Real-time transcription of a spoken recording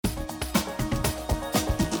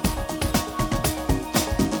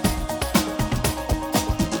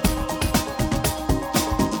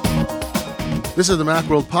This is the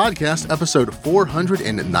Macworld Podcast, episode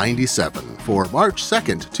 497 for March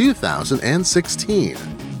 2nd, 2016.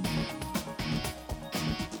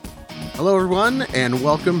 Hello, everyone, and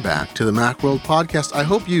welcome back to the Macworld Podcast. I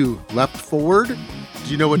hope you leapt forward. Do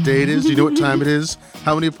you know what day it is? Do you know what time it is?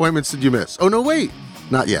 How many appointments did you miss? Oh, no, wait.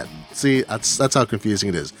 Not yet. See, that's how confusing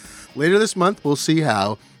it is. Later this month, we'll see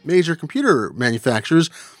how major computer manufacturers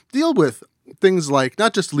deal with things like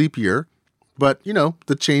not just leap year, but, you know,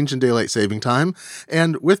 the change in daylight saving time.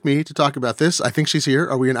 And with me to talk about this, I think she's here.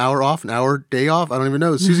 Are we an hour off, an hour day off? I don't even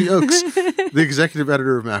know. Susie Oakes, the executive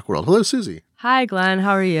editor of Macworld. Hello, Susie. Hi, Glenn.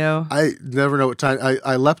 How are you? I never know what time.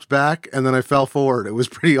 I leapt back and then I fell forward. It was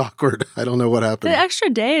pretty awkward. I don't know what happened. The extra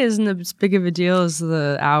day isn't as big of a deal as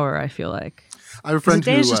the hour, I feel like. I have a friend a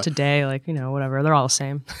day is just a day, like, you know, whatever. They're all the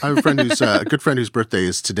same. I have a friend who's a good friend whose birthday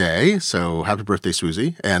is today. So happy birthday,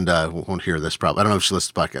 Susie. And won't hear this probably. I don't know if she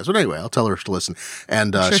listens to the podcast. But anyway, I'll tell her to listen.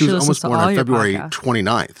 And sure she was almost born on February podcasts.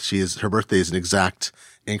 29th. Her birthday is an exact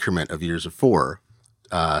increment of years of four,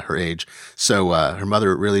 her age. So her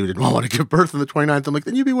mother really didn't want to give birth on the 29th. I'm like,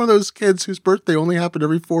 then you'd be one of those kids whose birthday only happened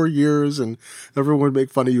every 4 years and everyone would make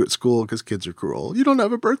fun of you at school because kids are cruel. You don't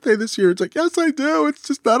have a birthday this year. It's like, yes, I do. It's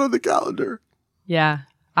just not on the calendar. Yeah.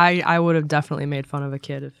 I would have definitely made fun of a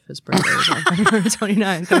kid if his birthday was on February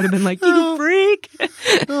 29th. I would have been like, you freak.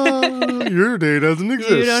 Your day doesn't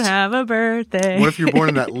exist. You don't have a birthday. What if you're born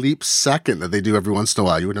in that leap second that they do every once in a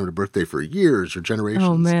while? You wouldn't have a birthday for years or generations.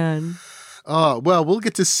 Oh, man. Well, we'll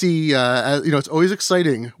get to see, it's always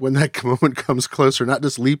exciting when that moment comes closer, not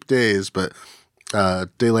just leap days, but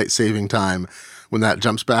daylight saving time when that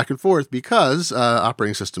jumps back and forth because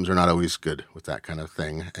operating systems are not always good with that kind of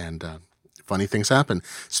thing. And funny things happen.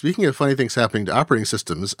 Speaking of funny things happening to operating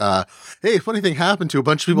systems, hey, funny thing happened to a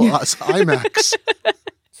bunch of people at iMacs.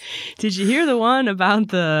 Did you hear the one about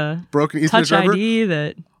the broken Ethernet Touch driver? ID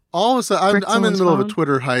that all of a sudden, I'm in the middle of a phone?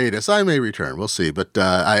 Twitter hiatus. I may return. We'll see. But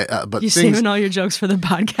you're saving all your jokes for the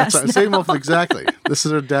podcast now. Saving them exactly. This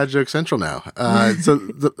is our Dad Joke Central now.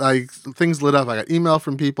 Things lit up. I got email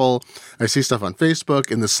from people. I see stuff on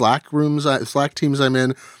Facebook in the Slack teams I'm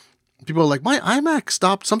in. People are like, my iMac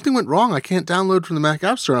stopped. Something went wrong. I can't download from the Mac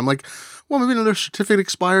App Store. I'm like, well, maybe another certificate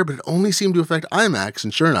expired, but it only seemed to affect iMacs.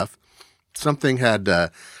 And sure enough, something had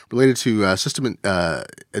related to system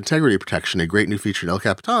integrity protection, a great new feature in El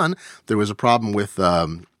Capitan. There was a problem with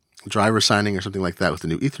driver signing or something like that with the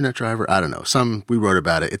new Ethernet driver. I don't know. We wrote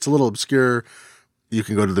about it. It's a little obscure. You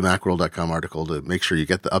can go to the macworld.com article to make sure you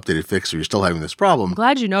get the updated fix or you're still having this problem. I'm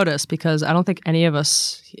glad you noticed because I don't think any of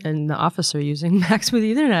us in the office are using Macs with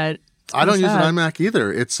Ethernet. I don't use an iMac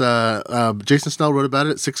either. It's Jason Snell wrote about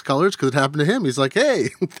it 6 colors because it happened to him. He's like, "Hey,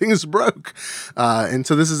 things broke," and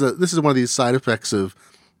so this is one of these side effects of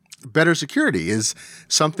better security. Is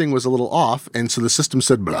something was a little off, and so the system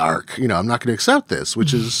said, "Blark," I'm not going to accept this,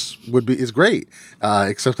 which is great,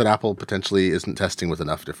 except that Apple potentially isn't testing with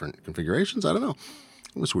enough different configurations. I don't know.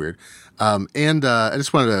 It was weird. And I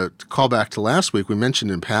just wanted to call back to last week. We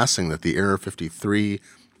mentioned in passing that the Error 53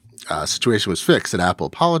 situation was fixed, and Apple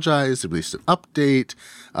apologized. They released an update.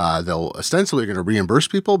 They'll ostensibly going to reimburse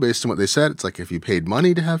people based on what they said. It's like if you paid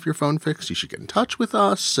money to have your phone fixed, you should get in touch with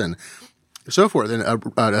us and so forth. And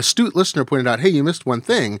an astute listener pointed out, hey, you missed one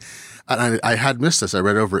thing. And I had missed this. I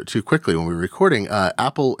read over it too quickly when we were recording.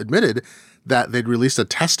 Apple admitted that they'd released a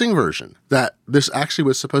testing version, that this actually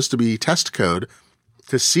was supposed to be test code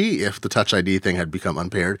to see if the Touch ID thing had become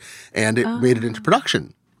unpaired, and it made it into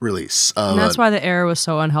production release. And that's why the error was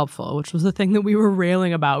so unhelpful, which was the thing that we were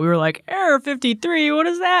railing about. We were like, error 53, what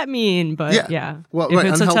does that mean? But yeah. Well, if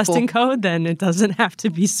it's unhelpful, a testing code, then it doesn't have to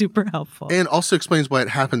be super helpful. And also explains why it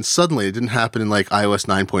happened suddenly. It didn't happen in like iOS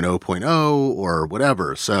 9.0.0 or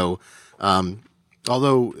whatever. So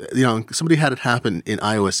although, somebody had it happen in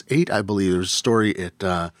iOS 8, I believe. There's a story at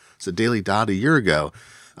Daily Dot a year ago.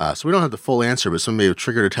 So we don't have the full answer, but somebody may have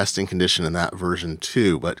triggered a testing condition in that version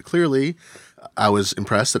too. But clearly, I was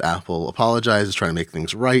impressed that Apple apologized, is trying to make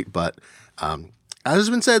things right. But as has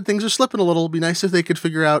been said, things are slipping a little. It'd be nice if they could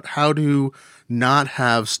figure out how to not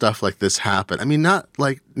have stuff like this happen. I mean, not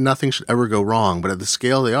like nothing should ever go wrong, but at the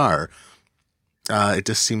scale they are, it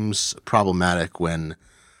just seems problematic when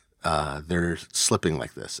they're slipping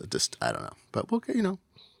like this. I don't know. But we'll get,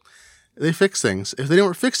 they fix things. If they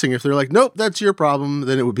weren't fixing, if they're like, nope, that's your problem,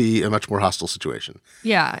 then it would be a much more hostile situation.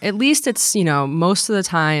 Yeah, at least it's, most of the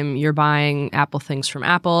time you're buying Apple things from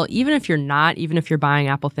Apple. Even if you're not, even if you're buying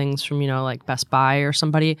Apple things from, like Best Buy or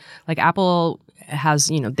somebody, like Apple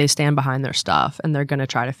has, they stand behind their stuff and they're going to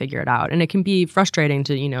try to figure it out. And it can be frustrating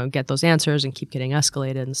to, get those answers and keep getting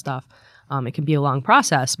escalated and stuff. It can be a long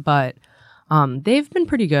process, but they've been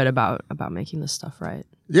pretty good about making this stuff right.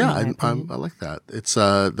 Yeah, in my opinion. I like that. It's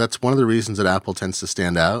that's one of the reasons that Apple tends to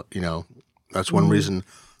stand out. That's one reason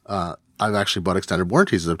I've actually bought extended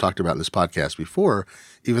warranties, as I've talked about in this podcast before.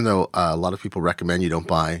 Even though a lot of people recommend you don't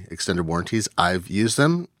buy extended warranties, I've used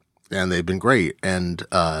them and they've been great. And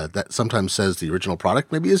that sometimes says the original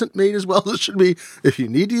product maybe isn't made as well as it should be if you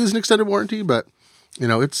need to use an extended warranty. But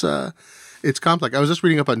it's complex. I was just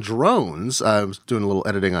reading up on drones. I was doing a little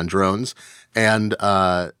editing on drones, and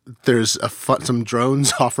there's some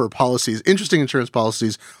drones offer policies, interesting insurance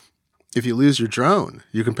policies. If you lose your drone,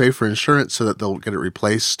 you can pay for insurance so that they'll get it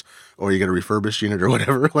replaced, or you get a refurbished unit or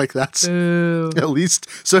whatever. Like that's at least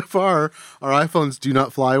so far. Our iPhones do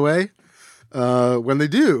not fly away. When they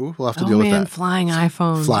do, we'll have to deal with that. Flying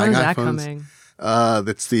iPhones. Flying When's that iPhones. coming?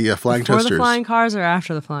 That's the flying Before toasters. the flying cars or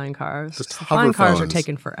after the flying cars? Just The flying hover cars are phones.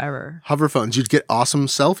 taking forever. Hover phones. You'd get awesome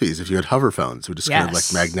selfies if you had hover phones. It would just kind of like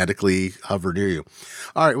Yes. magnetically hover near you.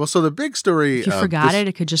 All right. Well, so the big story. If you forgot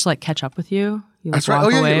it could just like catch up with you. You like That's right. walk Oh,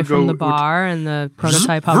 yeah, it away would from go- the bar and the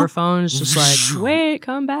prototype hover phone is just like, wait,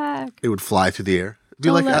 come back. It would fly through the air. It'd be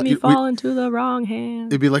Don't like let me fall into the wrong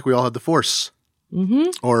hand. it'd be like we all had the Force,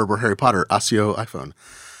 or we're Harry Potter, Asio iPhone.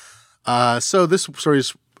 So this story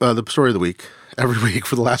is the story of the week. Every week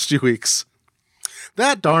for the last few weeks.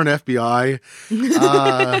 That darn FBI.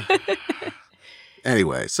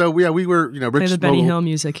 Anyway, so we were, Play Rich the Benny Vogel- Hill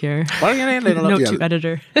music here. Note Note to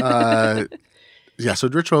editor. So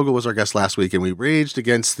Rich Vogel was our guest last week, and we raged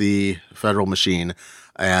against the federal machine.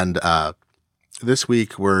 And this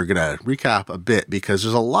week we're gonna recap a bit because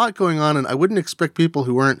there's a lot going on, and I wouldn't expect people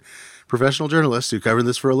who weren't professional journalists who cover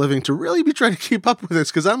this for a living to really be trying to keep up with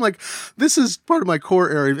this, because I'm like, this is part of my core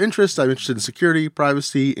area of interest. I'm interested in security,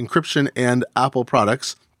 privacy, encryption, and Apple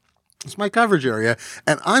products. It's my coverage area,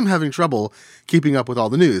 and I'm having trouble keeping up with all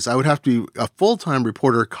the news. I would have to be a full-time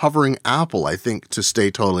reporter covering Apple, I think, to stay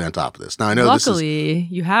totally on top of this. Now, I know Luckily,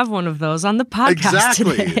 you have one of those on the podcast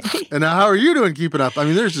today. And now, how are you doing keeping up? I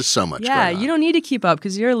mean, there's just so much Yeah, going on. you don't need to keep up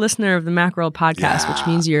because you're a listener of the Macworld podcast, which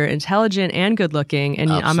means you're intelligent and good looking.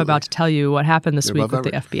 And I'm Absolutely. about to tell you what happened this week with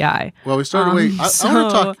the FBI. Well, we started. I want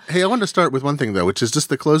to talk. Hey, I want to start with one thing though, which is just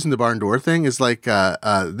the closing the barn door thing. Is like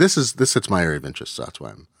this hits my area of interest. So that's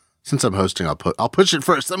why since I'm hosting, I'll push it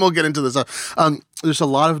first. Then we'll get into this. There's a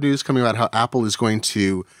lot of news coming about how Apple is going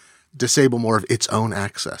to disable more of its own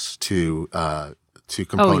access to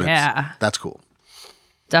components. Oh yeah, That's cool.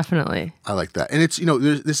 Definitely. I like that. And it's,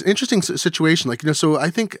 there's this interesting situation. Like, so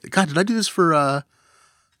I think, God, did I do this for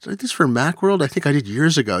Macworld? I think I did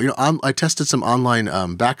years ago. I tested some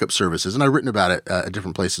online backup services, and I've written about it at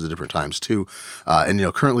different places at different times too. And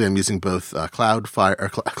currently I'm using both Cloudfire.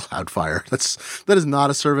 That is not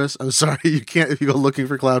a service. I'm sorry, you can't. If you go looking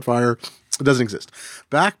for Cloudfire, it doesn't exist.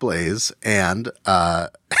 Backblaze and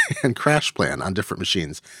CrashPlan on different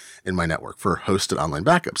machines in my network for hosted online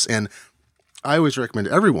backups. And I always recommend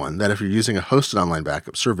to everyone that if you're using a hosted online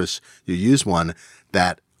backup service, you use one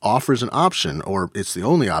that offers an option, or it's the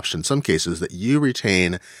only option in some cases, that you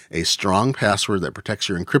retain a strong password that protects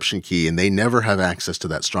your encryption key, and they never have access to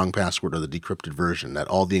that strong password or the decrypted version, that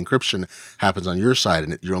all the encryption happens on your side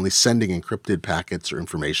and you're only sending encrypted packets or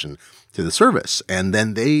information to the service. And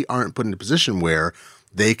then they aren't put in a position where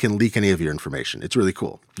they can leak any of your information. It's really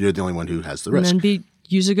cool. You're the only one who has the risk. And then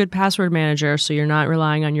use a good password manager so you're not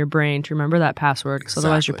relying on your brain to remember that password, because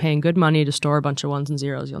otherwise you're paying good money to store a bunch of ones and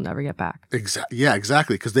zeros you'll never get back. Yeah,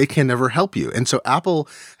 exactly, because they can never help you. And so Apple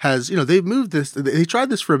has, they've moved this. They tried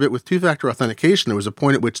this for a bit with two-factor authentication. There was a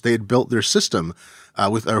point at which they had built their system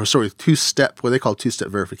with two-step, what they call two-step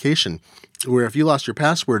verification, where if you lost your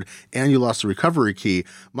password and you lost the recovery key,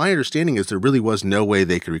 my understanding is there really was no way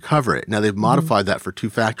they could recover it. Now, they've modified that for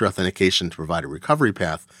two-factor authentication to provide a recovery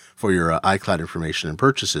path for your iCloud information and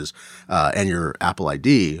purchases and your Apple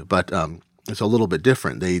ID, but it's a little bit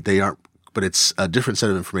different. They aren't, but it's a different set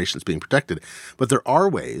of information that's being protected. But there are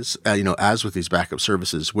ways, as with these backup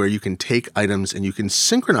services, where you can take items and you can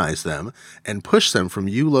synchronize them and push them from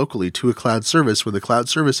you locally to a cloud service where the cloud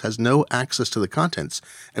service has no access to the contents.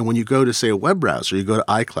 And when you go to, say, a web browser, you go to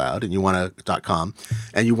iCloud and you want to .com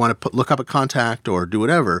and you want to look up a contact or do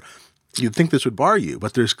whatever, you'd think this would bar you.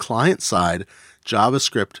 But there's client-side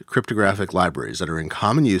JavaScript cryptographic libraries that are in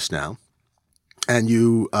common use now. And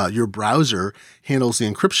your browser handles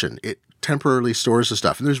the encryption. It temporarily stores the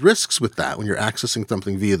stuff. And there's risks with that when you're accessing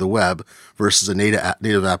something via the web versus a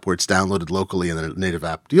native app where it's downloaded locally and then a native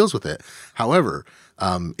app deals with it. However,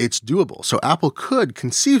 it's doable. So Apple could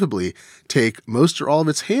conceivably take most or all of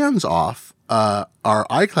its hands off our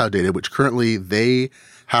iCloud data, which currently they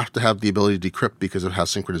have to have the ability to decrypt because of how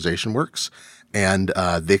synchronization works. And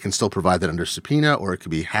they can still provide that under subpoena, or it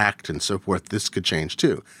could be hacked and so forth. This could change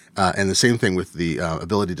too. And the same thing with the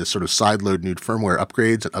ability to sort of sideload new firmware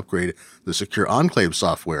upgrades and upgrade the secure enclave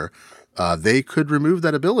software. They could remove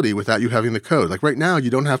that ability without you having the code. Like right now, you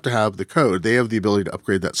don't have to have the code. They have the ability to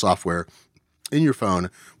upgrade that software in your phone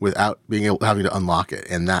without having to unlock it,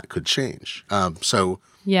 and that could change.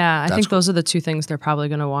 Yeah, I think those are the two things they're probably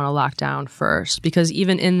going to want to lock down first, because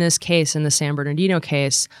even in this case, in the San Bernardino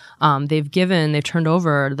case, they've turned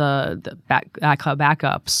over the iCloud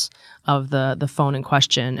backups of the phone in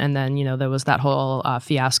question, and then there was that whole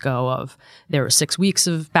fiasco of there were 6 weeks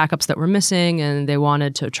of backups that were missing, and they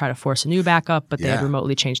wanted to try to force a new backup, but they had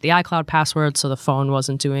remotely changed the iCloud password, so the phone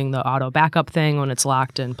wasn't doing the auto backup thing when it's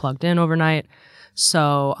locked and plugged in overnight.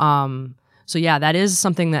 So yeah, that is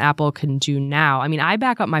something that Apple can do now. I mean, I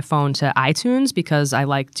back up my phone to iTunes because I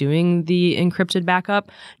like doing the encrypted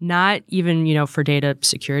backup, not even, for data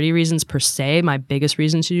security reasons per se. My biggest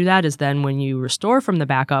reason to do that is then when you restore from the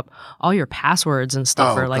backup, all your passwords and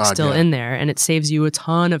stuff are still in there, and it saves you a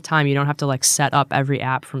ton of time. You don't have to set up every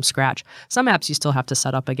app from scratch. Some apps you still have to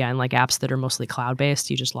set up again, like apps that are mostly cloud-based.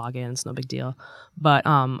 You just log in, it's no big deal. But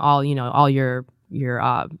all your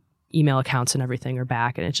email accounts and everything are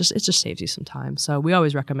back, and it just saves you some time. So we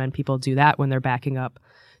always recommend people do that when they're backing up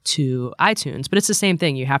to iTunes. But it's the same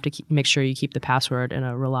thing. You have to make sure you keep the password in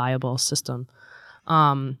a reliable system.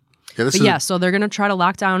 So they're going to try to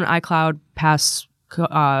lock down iCloud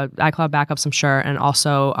backups, I'm sure, and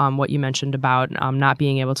also what you mentioned about not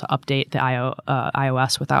being able to update the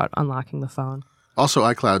iOS without unlocking the phone. Also,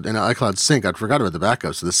 iCloud and iCloud Sync. I forgot about the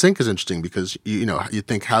backup. So the sync is interesting because you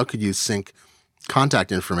think, how could you sync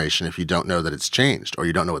contact information if you don't know that it's changed or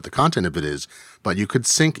you don't know what the content of it is? But you could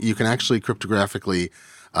sync. You can actually cryptographically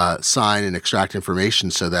sign and extract information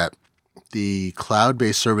so that the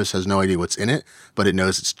cloud-based service has no idea what's in it, but it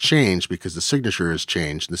knows it's changed because the signature has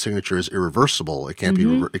changed. And the signature is irreversible. It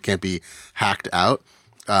can't be hacked out.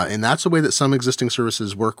 And that's the way that some existing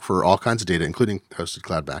services work for all kinds of data, including hosted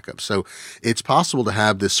cloud backups. So it's possible to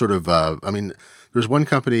have this sort of, there's one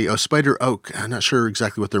company, Spider Oak. I'm not sure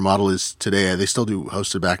exactly what their model is today. They still do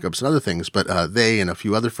hosted backups and other things, but they and a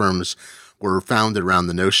few other firms were founded around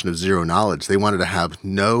the notion of zero knowledge. They wanted to have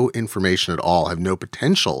no information at all, have no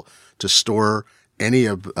potential to store any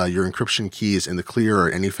of your encryption keys in the clear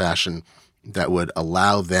or any fashion that would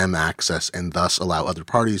allow them access and thus allow other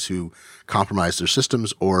parties who compromised their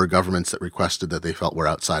systems or governments that requested that they felt were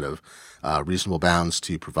outside of reasonable bounds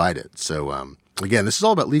to provide it. So, again, this is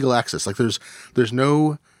all about legal access. There's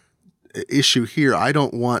no issue here. I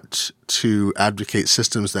don't want to advocate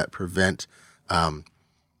systems that prevent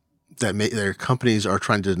their companies are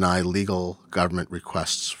trying to deny legal government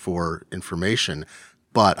requests for information.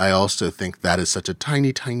 But I also think that is such a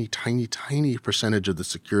tiny, tiny, tiny, tiny percentage of the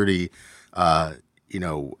security,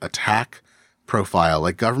 attack profile.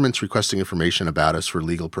 Like governments requesting information about us for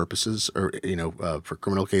legal purposes or, for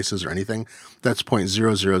criminal cases or anything, that's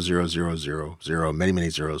 0.00000, many, many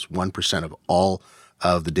zeros, 1% of all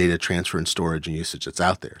of the data transfer and storage and usage that's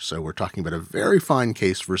out there. So we're talking about a very fine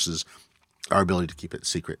case versus our ability to keep it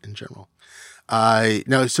secret in general.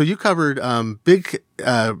 So you covered big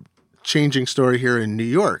changing story here in New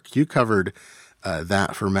York. You covered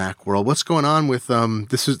that for Macworld. What's going on with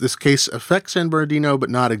this case affects San Bernardino, but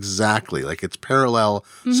not exactly. Like it's parallel,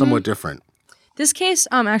 somewhat different. This case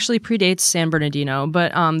actually predates San Bernardino,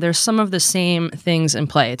 but there's some of the same things in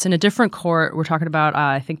play. It's in a different court. We're talking about,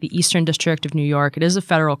 I think, the Eastern District of New York. It is a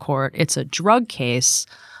federal court. It's a drug case.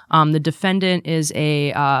 The defendant is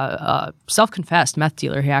a self-confessed meth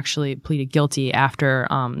dealer. He actually pleaded guilty after,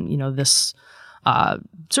 this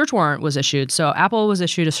search warrant was issued. So Apple was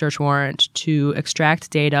issued a search warrant to extract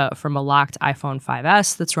data from a locked iPhone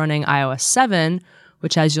 5S that's running iOS 7,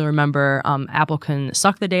 which, as you'll remember, Apple can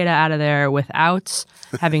suck the data out of there without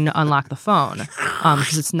having to unlock the phone.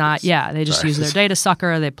 Because it's not, they just use their data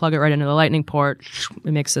sucker, they plug it right into the lightning port,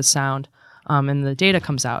 it makes a sound. And the data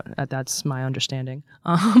comes out. That's my understanding.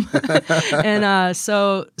 But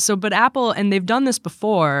Apple, and they've done this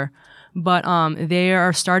before, but they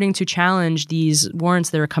are starting to challenge these warrants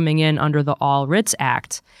that are coming in under the All Writs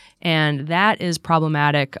Act. And that is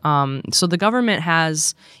problematic. So the government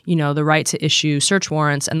has, the right to issue search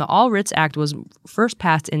warrants. And the All Writs Act was first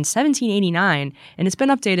passed in 1789, and it's been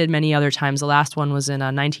updated many other times. The last one was in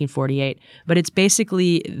 1948. But it's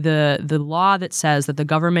basically the law that says that the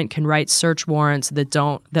government can write search warrants that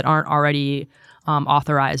aren't already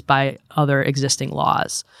authorized by other existing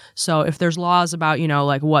laws. So if there's laws about, if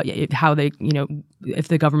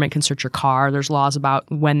the government can search your car, there's laws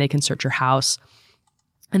about when they can search your house.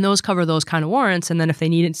 And those cover those kind of warrants. And then if they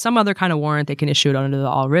needed some other kind of warrant, they can issue it under the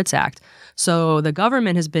All Writs Act. So the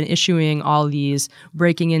government has been issuing all these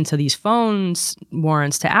breaking into these phones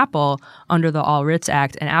warrants to Apple under the All Writs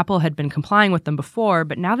Act. And Apple had been complying with them before,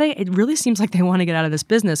 but now it really seems like they want to get out of this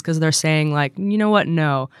business because they're saying like, you know what?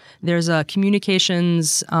 No, there's a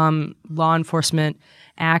communications law enforcement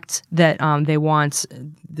act that they want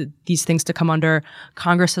these things to come under.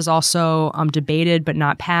 Congress has also debated but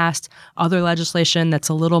not passed other legislation that's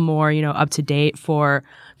a little more, up to date for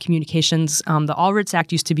communications. The All Writs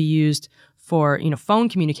Act used to be used for, phone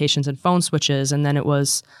communications and phone switches, and then it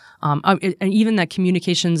was and even that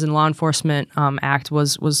Communications and Law Enforcement Act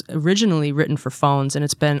was originally written for phones, and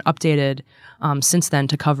it's been updated since then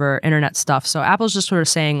to cover internet stuff. So Apple's just sort of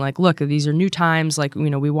saying like, look, these are new times. Like,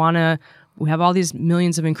 we have all these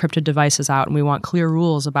millions of encrypted devices out, and we want clear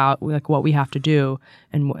rules about like what we have to do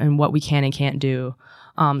and what we can and can't do.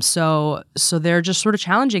 So they're just sort of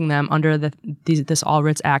challenging them under this All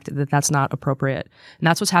Writs Act that's not appropriate, and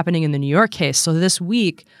that's what's happening in the New York case. So this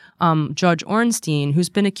week, Judge Ornstein, who's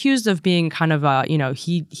been accused of being kind of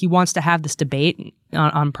he wants to have this debate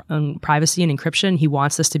on privacy and encryption. He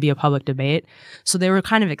wants this to be a public debate. So they were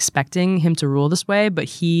kind of expecting him to rule this way, but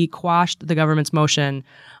he quashed the government's motion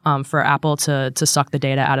for Apple to suck the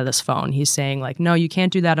data out of this phone. He's saying like, no, you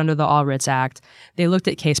can't do that under the All Writs Act. They looked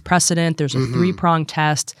at case precedent. There's a three-pronged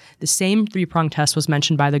test. The same three-pronged test was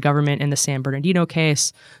mentioned by the government in the San Bernardino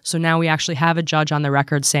case. So now we actually have a judge on the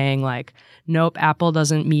record saying like, nope, Apple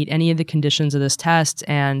doesn't meet any of the conditions of this test.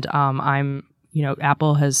 And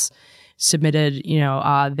Apple has submitted,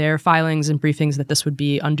 their filings and briefings that this would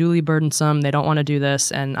be unduly burdensome. They don't want to do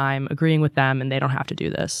this, and I'm agreeing with them, and they don't have to do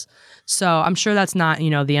this. So I'm sure that's not,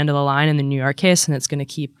 the end of the line in the New York case, and it's going to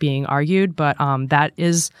keep being argued. But that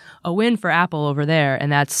is a win for Apple over there,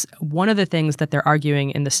 and that's one of the things that they're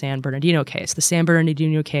arguing in the San Bernardino case. The San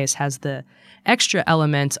Bernardino case has the extra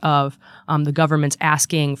element of the government's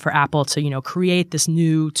asking for Apple to, create this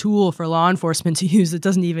new tool for law enforcement to use that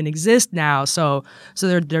doesn't even exist now. So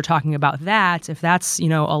they're talking about that, if that's,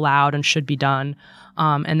 allowed and should be done.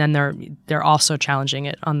 And then they're also challenging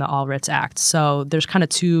it on the All Writs Act. So there's kind of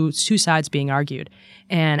two sides being argued.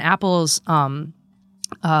 And Apple's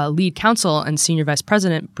lead counsel and senior vice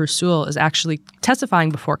president, Bruce Sewell, is actually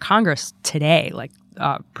testifying before Congress today,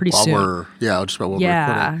 pretty soon. Just about what we're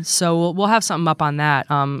recording. So we'll have something up on that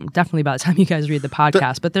definitely by the time you guys read the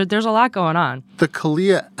podcast. But there's a lot going on. The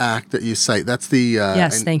CALEA Act that you cite, that's the...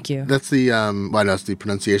 yes, thank you. That's the... I know it's the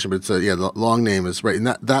pronunciation, but it's the long name is right. And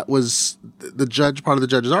that was part of the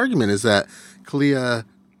judge's argument is that CALEA...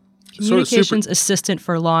 Communications Assistant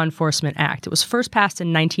for Law Enforcement Act. It was first passed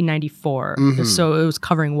in 1994, so it was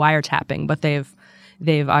covering wiretapping, but they've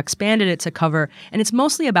expanded it to cover, and it's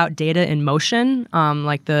mostly about data in motion,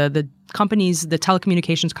 like the companies, the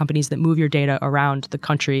telecommunications companies that move your data around the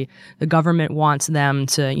country. The government wants them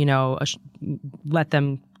to, let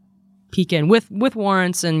them peek in with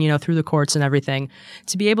warrants and, through the courts and everything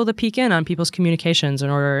to be able to peek in on people's communications in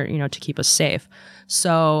order, to keep us safe.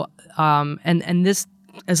 So, and this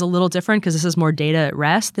is a little different because this is more data at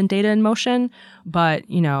rest than data in motion, but,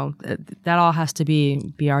 that all has to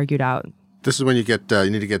be argued out. This is when you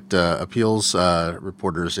need to get appeals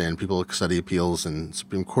reporters and people who study appeals in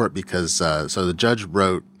Supreme Court because so the judge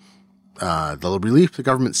wrote, the relief the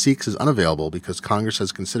government seeks is unavailable because Congress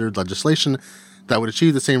has considered legislation that would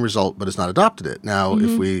achieve the same result but has not adopted it. Now,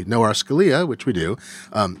 if we know our Scalia, which we do,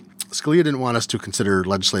 Scalia didn't want us to consider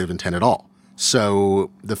legislative intent at all.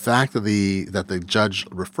 So the fact that the judge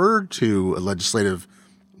referred to a legislative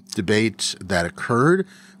debate that occurred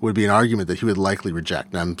would be an argument that he would likely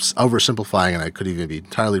reject. Now, I'm oversimplifying, and I could even be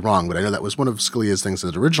entirely wrong, but I know that was one of Scalia's things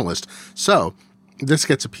as an originalist. So this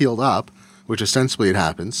gets appealed up, which ostensibly it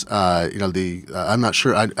happens. I'm not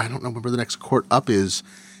sure. I don't know where the next court up is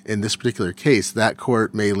in this particular case. That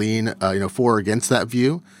court may lean, for or against that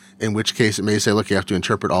view, in which case it may say, look, you have to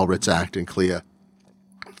interpret All Writs Act and CALEA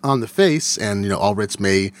on the face, and all writs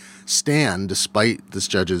may stand despite this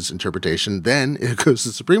judge's interpretation. Then it goes to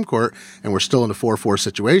the Supreme Court, and we're still in a 4-4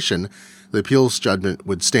 situation. The appeals judgment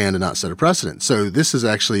would stand and not set a precedent. So this is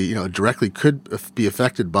actually, directly could be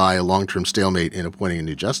affected by a long-term stalemate in appointing a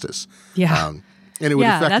new justice. Yeah. And it would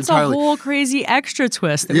affect that's entirely. A whole crazy extra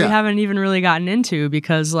twist that we haven't even really gotten into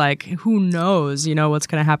because, who knows, what's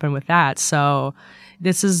going to happen with that. So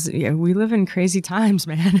this is, we live in crazy times,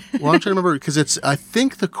 man. Well, I'm trying to remember because I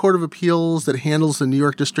think the Court of Appeals that handles the New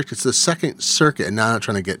York District, it's the Second Circuit. And now I'm not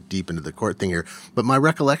trying to get deep into the court thing here, but my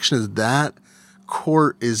recollection is that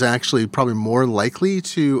court is actually probably more likely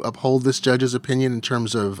to uphold this judge's opinion in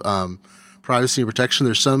terms of privacy and protection.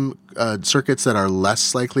 There's some circuits that are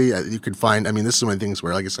less likely. You can find, I mean, this is one of the things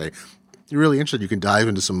where, like I say, you're really interested, you can dive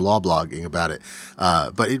into some law blogging about it.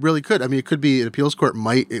 But it really could. I mean, it could be an appeals court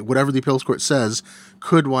whatever the appeals court says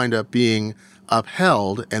could wind up being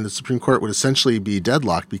upheld, and the Supreme Court would essentially be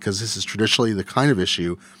deadlocked because this is traditionally the kind of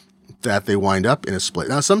issue that they wind up in a split.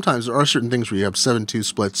 Now, sometimes there are certain things where you have 7-2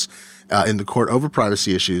 splits in the court over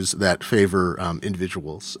privacy issues that favor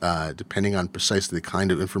individuals, depending on precisely the kind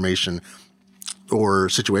of information or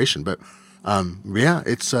situation. But yeah,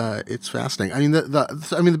 it's fascinating. I mean,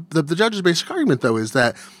 the judge's basic argument, though, is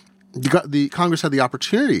that the Congress had the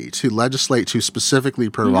opportunity to legislate to specifically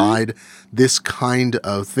provide this kind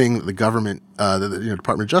of thing that the government, the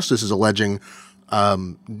Department of Justice is alleging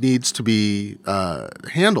needs to be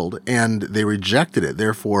handled, and they rejected it.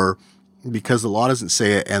 Therefore, because the law doesn't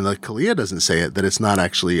say it and the CALEA doesn't say it, that it's not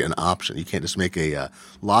actually an option. You can't just make a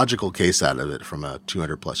logical case out of it from a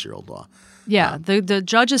 200-plus-year-old law. Yeah, the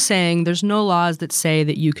judge is saying there's no laws that say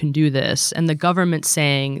that you can do this, and the government's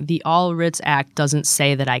saying the All Writs Act doesn't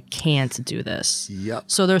say that I can't do this. Yep.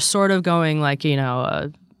 So they're sort of going like, yeah,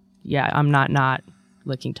 I'm not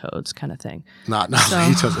licking toads kind of thing. Not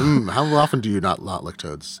licking toads. How often do you not lick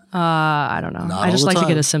toads? I don't know. I just like to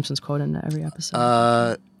get a Simpsons quote into every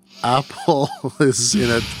episode. Apple is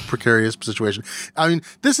in a precarious situation. I mean,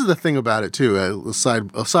 this is the thing about it too. A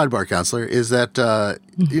sidebar, counselor, is that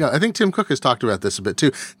I think Tim Cook has talked about this a bit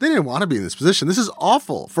too. They didn't want to be in this position. This is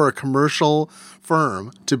awful for a commercial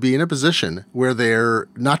firm to be in a position where they're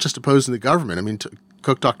not just opposing the government. I mean,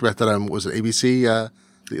 Cook talked about that on, was it ABC?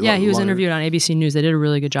 He was interviewed on ABC News. They did a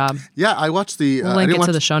really good job. Yeah, I watched the... We'll link it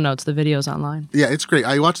to the show notes. The video's online. Yeah, it's great.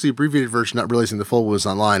 I watched the abbreviated version, not realizing the full was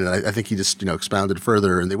online, and I think he just, expounded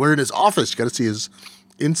further. And they were in his office. You got to see his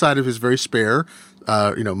inside of his very spare,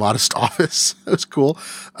 modest office. It was cool.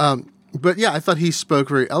 But yeah, I thought he spoke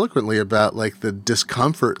very eloquently about like the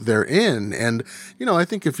discomfort they're in. And, I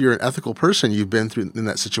think if you're an ethical person, you've been through in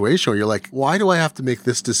that situation where you're like, why do I have to make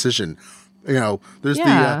this decision? There's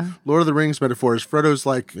the Lord of the Rings metaphors. Frodo's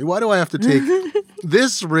like, why do I have to take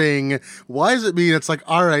this ring? Why is it me? And it's like,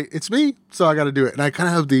 all right, it's me, so I got to do it. And I kind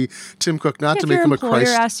of have the Tim Cook, not to make him a Christ. If your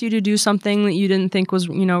employer asked you to do something that you didn't think was,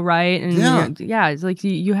 right, and it's like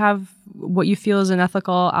you have what you feel is an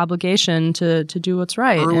ethical obligation to do what's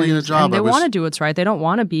right. Early in the job, and they want to do what's right. They don't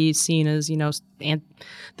want to be seen as,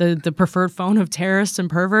 the preferred phone of terrorists and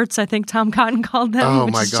perverts. I think Tom Cotton called them. Oh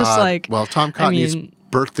my God! Just like, well, Tom Cotton eats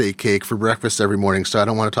birthday cake for breakfast every morning, so I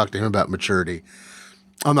don't want to talk to him about maturity.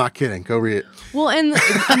 I'm not kidding. Go read it. Well, and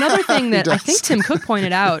another thing that I think Tim Cook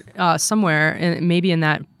pointed out somewhere, and maybe in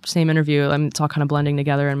that same interview, it's all kind of blending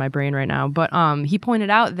together in my brain right now, but he pointed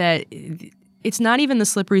out that it's not even the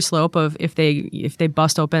slippery slope of if they help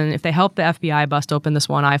the FBI bust open this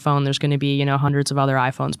one iPhone, there's going to be hundreds of other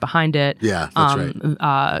iPhones behind it. Yeah,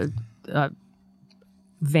 that's right.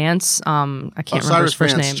 Vance, I can't remember his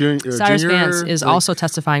first name. Cyrus Vance is also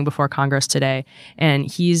testifying before Congress today, and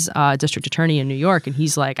he's a district attorney in New York, and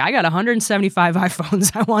he's like, I got 175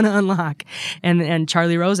 iPhones I want to unlock. And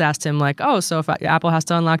Charlie Rose asked him, like, oh, so if Apple has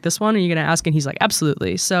to unlock this one, are you going to ask? And he's like,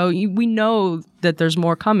 absolutely. So we know that there's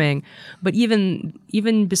more coming. But even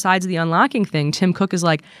besides the unlocking thing, Tim Cook is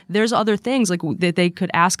like, there's other things like that they could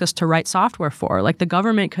ask us to write software for. Like the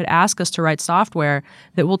government could ask us to write software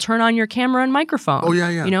that will turn on your camera and microphone. Oh,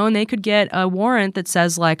 yeah. And they could get a warrant that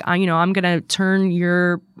says like, I'm going to turn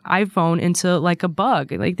your iPhone into like a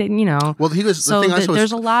bug. Like they, Well, there's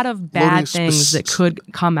a lot of bad things that could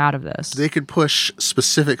come out of this. They could push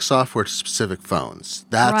specific software to specific phones.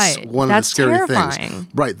 That's right. one That's of the scary terrifying. Things.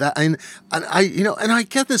 Right. That and I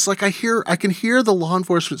get this. Like I can hear the law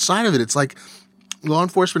enforcement side of it. It's like law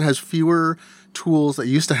enforcement has fewer tools that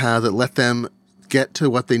used to have that let them get to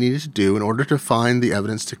what they needed to do in order to find the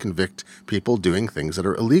evidence to convict people doing things that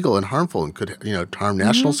are illegal and harmful and could, harm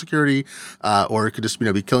national security, or it could just,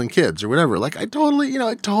 be killing kids or whatever. Like I totally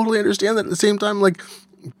understand that. At the same time, like,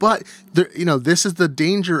 but there, this is the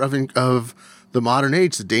danger of the modern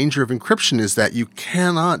age. The danger of encryption is that you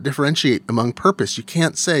cannot differentiate among purpose. You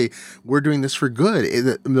can't say we're doing this for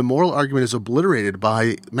good. The moral argument is obliterated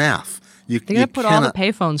by math. They gotta put all the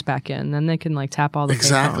payphones back in, then they can like tap all the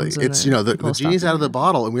exactly. payphones. It's the genie's out of the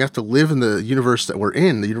bottle, and we have to live in the universe that we're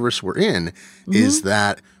in. The universe we're in is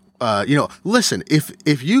that listen.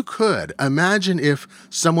 If you could imagine if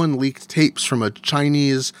someone leaked tapes from a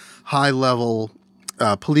Chinese high level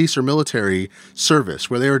police or military service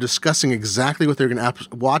where they were discussing exactly what they're going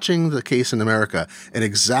to watching the case in America and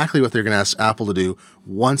exactly what they're going to ask Apple to do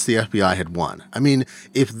once the FBI had won. I mean,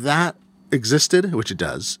 if that existed, which it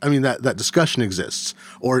does, I mean, that discussion exists,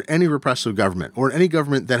 or any repressive government, or any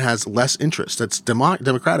government that has less interest, that's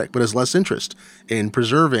democratic, but has less interest in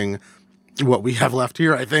preserving what we have left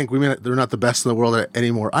here, I think, they're not the best in the world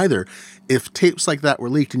anymore either. If tapes like that were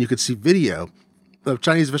leaked and you could see video of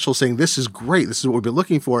Chinese officials saying, this is great, this is what we've been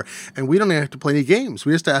looking for, and we don't even have to play any games.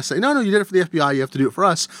 We just have to say, no, you did it for the FBI, you have to do it for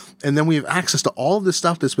us. And then we have access to all of this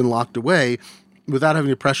stuff that's been locked away without having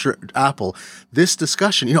to pressure Apple. This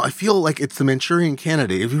discussion, I feel like it's the Manchurian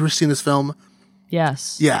Candidate. Have you ever seen this film?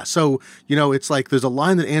 Yes. Yeah. So, it's like there's a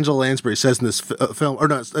line that Angela Lansbury says in this film, or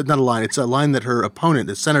no, it's not a line. It's a line that her opponent,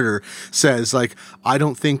 the senator, says, like, I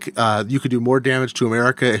don't think you could do more damage to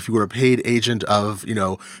America if you were a paid agent of,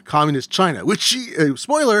 communist China, which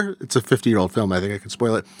spoiler, it's a 50-year-old film. I think I can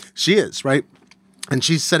spoil it. She is, right? And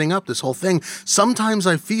she's setting up this whole thing. Sometimes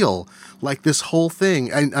I feel like this whole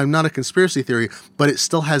thing, I'm not a conspiracy theory, but it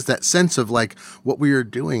still has that sense of like what we are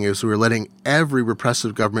doing is we're letting every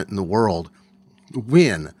repressive government in the world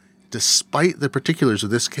win, despite the particulars of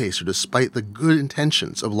this case, or despite the good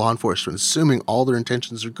intentions of law enforcement, assuming all their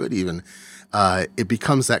intentions are good even, it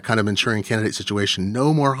becomes that kind of Manchurian Candidate situation.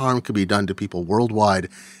 No more harm could be done to people worldwide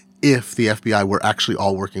if the FBI were actually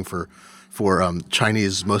all working for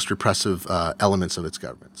Chinese most repressive elements of its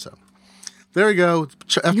government. So there you go.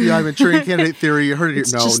 FBI Manchurian Candidate theory. You heard it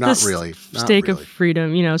here. No, not really. Stake of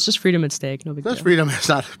freedom. It's just freedom at stake. No big deal. That's freedom. It's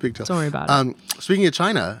not a big deal. Don't worry about it. Speaking of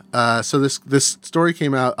China, so this story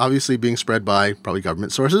came out, obviously being spread by probably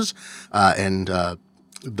government sources and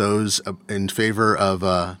those in favor of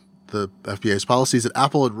the FBI's policies that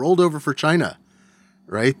Apple had rolled over for China,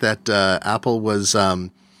 right? That Apple was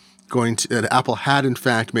Apple had in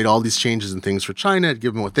fact made all these changes and things for China, had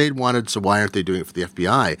given what they'd wanted, so why aren't they doing it for the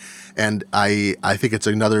FBI? And I think it's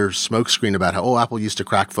another smokescreen about how, Apple used to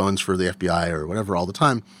crack phones for the FBI or whatever all the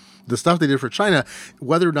time. The stuff they did for China,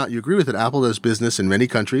 whether or not you agree with it, Apple does business in many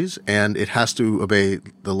countries, and it has to obey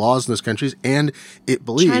the laws in those countries, and it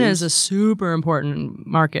believes... China is a super important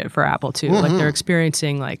market for Apple, too. Mm-hmm. Like, they're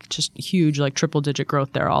experiencing, like, just huge, like, triple-digit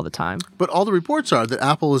growth there all the time. But all the reports are that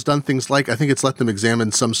Apple has done things like, I think it's let them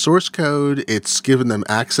examine some source code, it's given them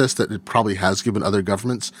access that it probably has given other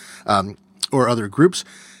governments or other groups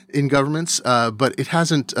in governments, but it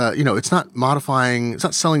hasn't, it's not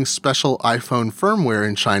selling special iPhone firmware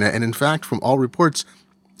in China. And in fact, from all reports,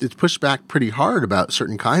 it's pushed back pretty hard about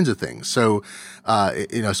certain kinds of things. So,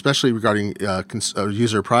 especially regarding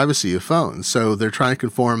user privacy of phones. So they're trying to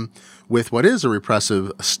conform with what is a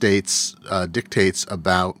repressive state's dictates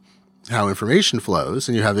about how information flows.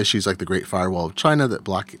 And you have issues like the Great Firewall of China that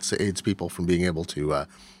aids people from being able to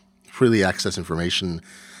freely access information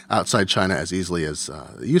outside China as easily as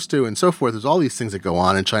they used to, and so forth. There's all these things that go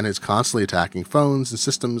on, and China is constantly attacking phones and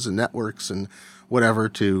systems and networks and whatever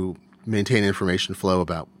to maintain information flow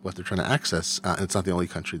about what they're trying to access. And it's not the only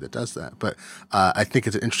country that does that. But I think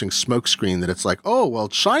it's an interesting smokescreen that it's like,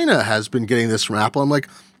 China has been getting this from Apple. I'm like,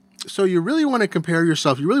 so you really want to compare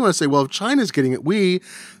yourself? You really want to say, well, if China's getting it, we,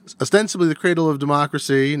 ostensibly the cradle of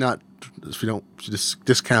democracy, not if you don't just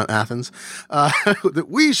discount Athens, that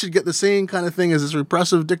we should get the same kind of thing as this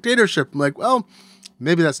repressive dictatorship. I'm like, well,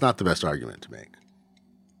 maybe that's not the best argument to make.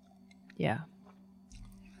 Yeah.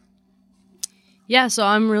 Yeah, so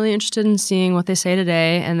I'm really interested in seeing what they say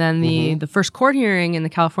today. And then the first court hearing in the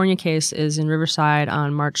California case is in Riverside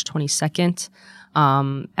on March 22nd.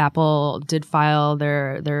 Apple did file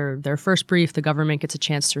their first brief. The government gets a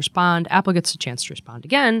chance to respond. Apple gets a chance to respond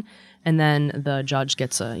again. And then the judge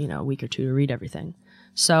gets a week or two to read everything.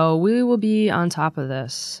 So we will be on top of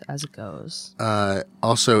this as it goes.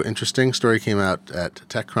 Also, interesting story came out at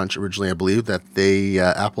TechCrunch originally, I believe, that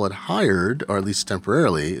Apple had hired, or at least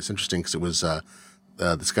temporarily. It's interesting because it was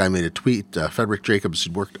this guy made a tweet. Frederick Jacobs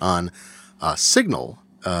had worked on Signal.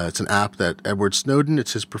 It's an app that Edward Snowden,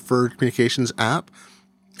 it's his preferred communications app.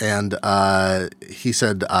 And he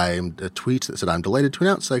said, a tweet that said, I'm delighted to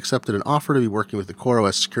announce I accepted an offer to be working with the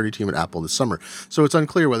CoreOS security team at Apple this summer. So it's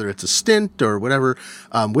unclear whether it's a stint or whatever.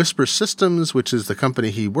 Whisper Systems, which is the company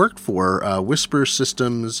he worked for, Whisper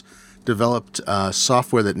Systems developed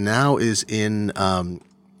software that now is in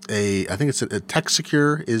I think it's a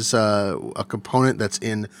TechSecure is a component that's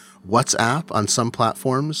in WhatsApp on some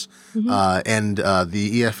platforms. And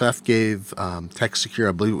the EFF gave TechSecure,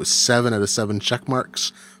 I believe it was 7 out of 7 check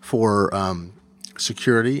marks for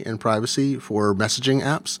security and privacy for messaging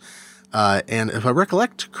apps. And if I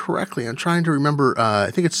recollect correctly, I'm trying to remember,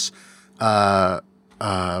 I think it's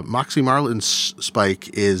Moxie Marlin's Spike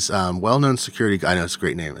is well-known security guy. I know it's a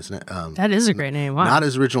great name, isn't it? That is a great name. Wow. Not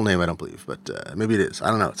his original name, I don't believe, but maybe it is. I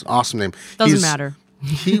don't know. It's an awesome name. Doesn't matter.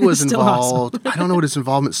 he was Still involved. awesome. I don't know what his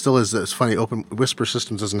involvement still is. It's funny. Open Whisper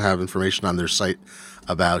Systems doesn't have information on their site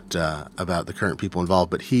about the current people involved,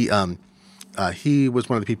 but he was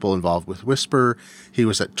one of the people involved with Whisper. He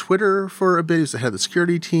was at Twitter for a bit. He was the head of the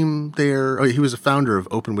security team there. Oh, he was a founder of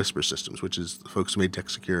Open Whisper Systems, which is the folks who made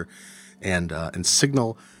TechSecure and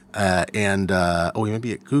Signal. He may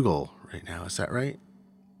be at Google right now. Is that right?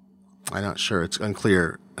 I'm not sure. It's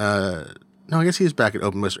unclear. No, I guess he's back at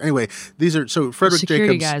Open Whisper. Anyway, these are Frederick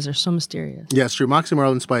Security Jacobs. guys are so mysterious. Yeah, it's true. Moxie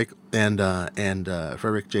Marlinspike and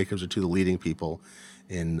Frederick Jacobs are two of the leading people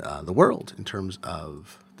in the world in terms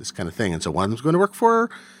of this kind of thing. And so one of them's going to work for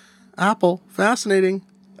Apple. Fascinating.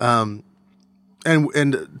 And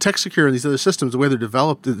TechSecure and these other systems, the way they're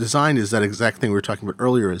developed, the design is that exact thing we were talking about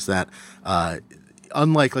earlier. Is that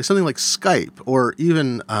unlike something like Skype or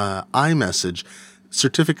even iMessage,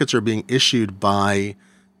 certificates are being issued by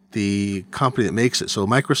the company that makes it. So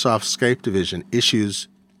Microsoft's Skype division issues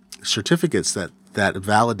certificates that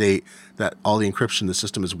validate that all the encryption in the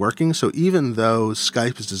system is working. So even though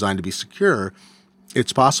Skype is designed to be secure,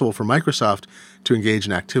 it's possible for Microsoft to engage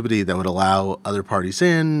in activity that would allow other parties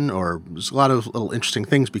in, or there's a lot of little interesting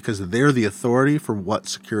things because they're the authority for what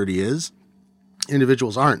security is.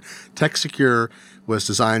 Individuals aren't. TechSecure was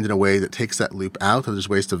designed in a way that takes that loop out. There's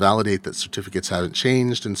ways to validate that certificates haven't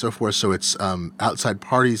changed and so forth. So it's outside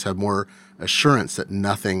parties have more assurance that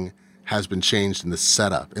nothing has been changed in the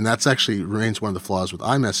setup. And that's actually remains one of the flaws with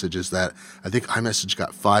iMessage is that I think iMessage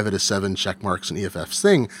got 5 out of 7 check marks in EFF's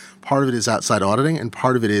thing. Part of it is outside auditing, and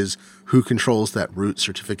part of it is who controls that root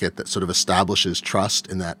certificate that sort of establishes trust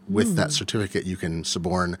in that with that certificate you can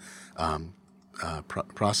suborn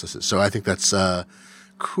processes. So I think that's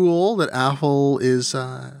cool that Apple is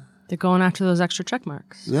They're going after those extra check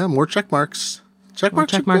marks. yeah, more check marks. Check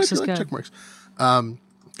marks check marks is I like good. check marks.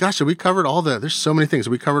 Gosh, have we covered all there's so many things.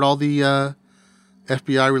 Have we covered all the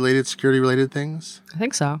FBI related, security related things? I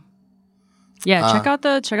think so. Yeah, check out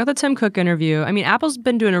the Tim Cook interview. I mean, Apple's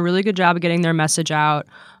been doing a really good job of getting their message out.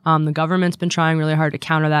 The government's been trying really hard to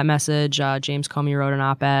counter that message. James Comey wrote an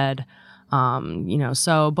op-ed.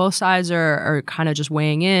 So both sides are kind of just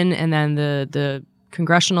weighing in, and then the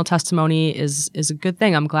congressional testimony is a good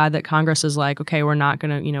thing. I'm glad that Congress is like, okay, we're not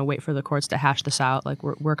going to wait for the courts to hash this out. Like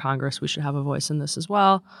we're Congress, we should have a voice in this as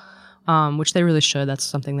well, which they really should. That's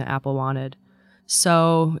something that Apple wanted.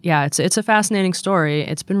 So yeah, it's a fascinating story.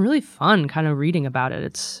 It's been really fun kind of reading about it.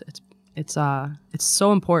 It's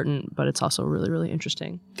so important, but it's also really, really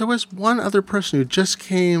interesting. There was one other person who just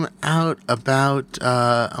came out about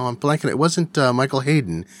I'm blanking. It wasn't Michael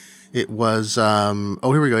Hayden. It was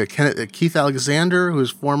here we go. Keith Alexander, who's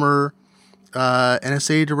former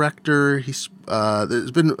NSA director. He's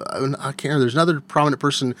there's been I can't remember. There's another prominent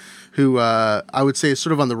person who I would say is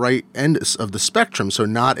sort of on the right end of the spectrum. So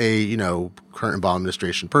not a current Obama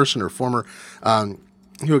administration person or former.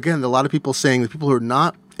 Again, a lot of people saying the people who are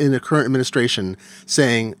not in the current administration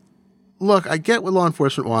saying, look, I get what law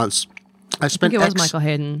enforcement wants. I think it was Michael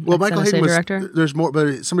Hayden. Well, Michael Hayden was director. There's more,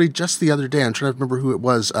 but somebody just the other day. I'm trying to remember who it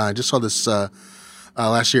was. I just saw this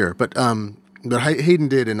last year, but Hayden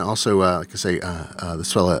did, and also like I say,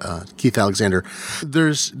 this fellow Keith Alexander.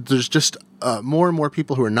 There's just more and more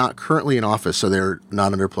people who are not currently in office, so they're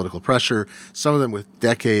not under political pressure. Some of them with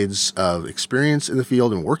decades of experience in the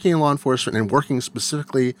field and working in law enforcement and working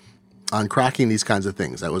specifically on cracking these kinds of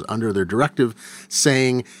things. That was under their directive,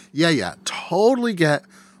 saying, yeah, totally get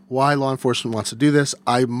why law enforcement wants to do this.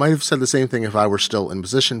 I might have said the same thing if I were still in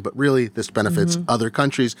position, but really this benefits other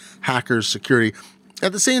countries, hackers, security.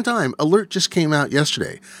 At the same time, alert just came out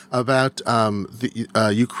yesterday about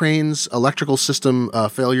the Ukraine's electrical system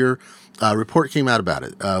failure. Report came out about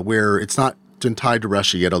it, where it's not been tied to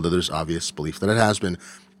Russia yet, although there's obvious belief that it has been,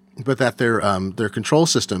 but that their control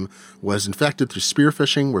system was infected through spear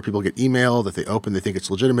phishing, where people get email that they open, they think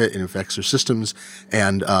it's legitimate, it infects their systems,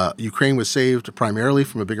 and Ukraine was saved primarily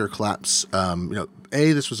from a bigger collapse.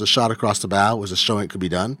 This was a shot across the bow, was a showing it could be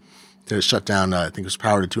done. They shut down, I think it was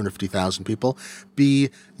power to 250,000 people. B,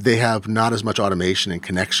 they have not as much automation and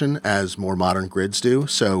connection as more modern grids do.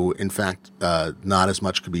 So, in fact, not as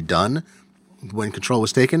much could be done when control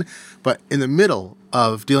was taken. But in the middle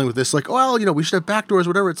of dealing with this, like, we should have backdoors,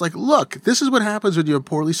 whatever. It's like, look, this is what happens when you have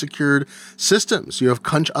poorly secured systems. You have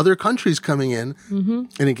other countries coming in and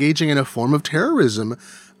engaging in a form of terrorism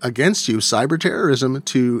against you, cyber terrorism.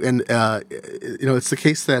 It's the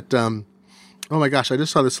case that, oh my gosh, I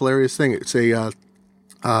just saw this hilarious thing. It's a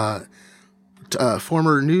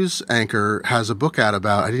former news anchor has a book out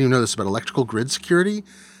about, I didn't even know this, about electrical grid security.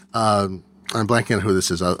 I'm blanking on who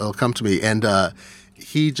this is. It'll come to me. And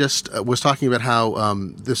he just was talking about how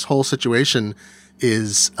this whole situation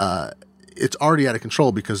is it's already out of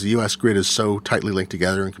control because the U.S. grid is so tightly linked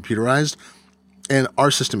together and computerized, and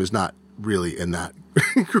our system is not really in that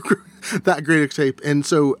that great of shape. And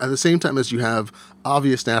so at the same time as you have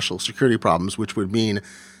obvious national security problems, which would mean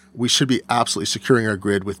we should be absolutely securing our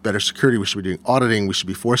grid with better security. We should be doing auditing. We should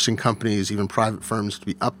be forcing companies, even private firms, to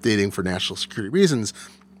be updating for national security reasons.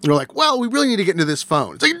 They're like, well, we really need to get into this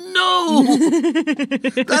phone. It's like, no,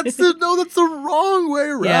 that's the wrong way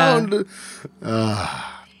around.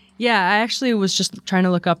 Yeah, I actually was just trying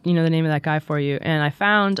to look up, the name of that guy for you, and I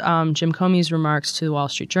found Jim Comey's remarks to the Wall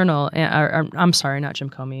Street Journal. I'm sorry, not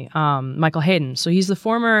Jim Comey, Michael Hayden. So he's the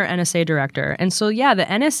former NSA director, and so the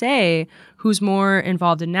NSA, who's more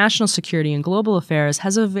involved in national security and global affairs,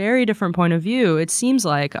 has a very different point of view. It seems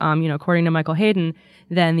like, according to Michael Hayden,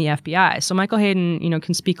 than the FBI. So Michael Hayden,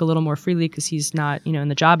 can speak a little more freely because he's not, in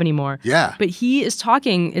the job anymore. Yeah. But he is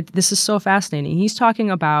talking. This is so fascinating. He's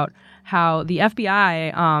talking about how the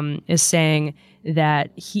FBI is saying that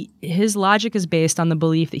his logic is based on the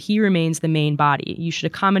belief that he remains the main body. You should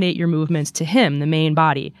accommodate your movements to him, the main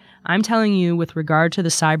body. I'm telling you, with regard to the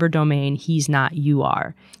cyber domain, he's not, you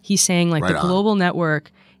are. He's saying the global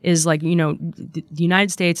network is the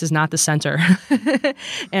United States is not the center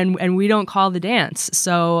and we don't call the dance.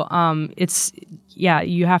 So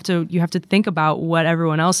you have to think about what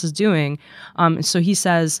everyone else is doing. So he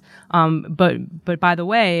says, but by the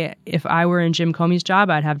way, if I were in Jim Comey's job,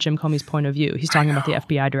 I'd have Jim Comey's point of view. He's talking about the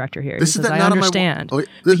FBI director here. He says, I understand.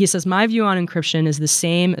 He says, my view on encryption is the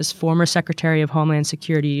same as former Secretary of Homeland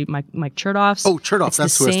Security Mike Chertoff's. Oh, Chertoff, it's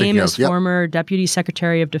that's the who I was thinking same of. as former Deputy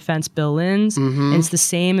Secretary of Defense Bill Lynn's. And it's the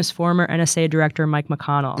same as former NSA Director Mike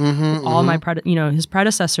McConnell. All my his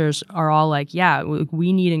predecessors are all like,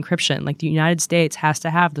 we need encryption. Like the United States has to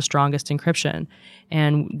have the strongest encryption.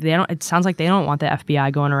 And it sounds like they don't want the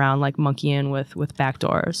FBI going around monkeying with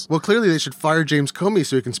backdoors. Well, clearly they should fire James Comey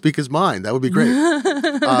so he can speak his mind. That would be great.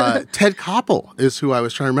 Ted Koppel is who I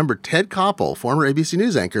was trying to remember. Ted Koppel, former ABC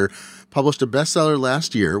News anchor, published a bestseller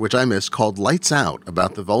last year, which I missed, called Lights Out,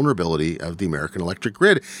 about the vulnerability of the American electric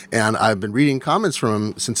grid. And I've been reading comments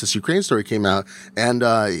from him since this Ukraine story came out. And,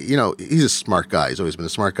 he's a smart guy. He's always been a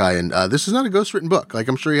smart guy. And this is not a ghostwritten book.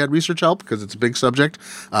 I'm sure he had research help because it's a big subject.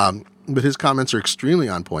 But his comments are extremely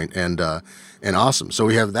on point and awesome. So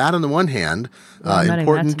we have that on the one hand,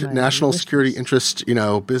 important national security interest,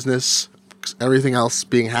 business, everything else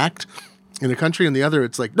being hacked in the country. And the other,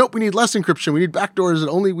 it's like, nope, we need less encryption. We need backdoors and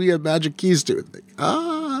only we have magic keys to it.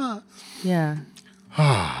 Yeah.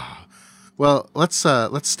 Well, let's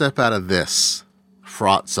step out of this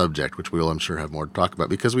fraught subject, which we will, I'm sure, have more to talk about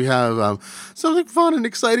because we have something fun and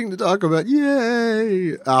exciting to talk about.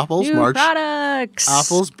 Yay! Apple's New March products.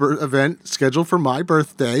 Apple's event scheduled for my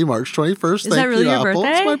birthday, March 21st. Is that really your birthday?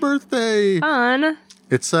 It's my birthday. Fun.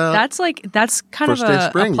 It's that's kind of a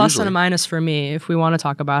plus usually. and a minus for me if we want to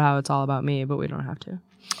talk about how it's all about me, but we don't have to.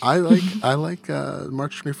 I like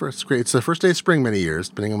March 21st. It's great. It's the first day of spring many years,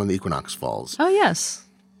 depending on when the equinox falls. Oh yes.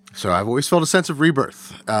 So I've always felt a sense of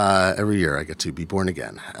rebirth. Every year I get to be born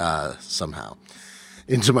again somehow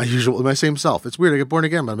into my same self. It's weird. I get born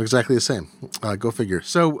again, but I'm exactly the same. Go figure.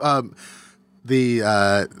 So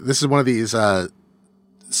this is one of these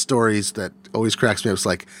stories that always cracks me up. It's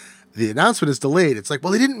like the announcement is delayed. It's like,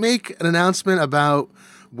 well, they didn't make an announcement about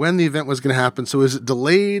when the event was going to happen. So is it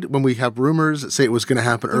delayed when we have rumors that say it was going to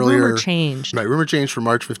happen earlier? Rumor changed. Right, rumor changed from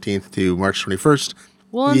March 15th to March 21st.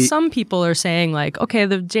 Well, and some people are saying okay,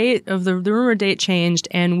 the date of the rumor date changed,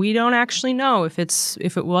 and we don't actually know if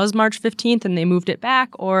it was March 15th and they moved it back,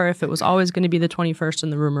 or if it was always going to be the 21st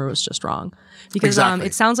and the rumor was just wrong. Because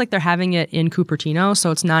it sounds like they're having it in Cupertino,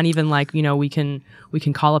 so it's not even we can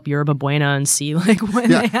call up Yerba Buena and see when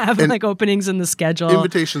they have openings in the schedule.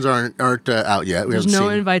 Invitations aren't out yet. There's no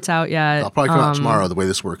invites out yet. I'll probably come out tomorrow. The way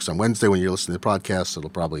this works on Wednesday when you're listening to the podcast, it'll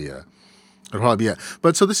probably be it.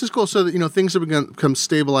 But so this is cool. So that, things have become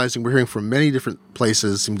stabilizing. We're hearing from many different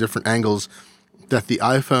places, some different angles, that the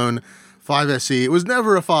iPhone 5 SE, it was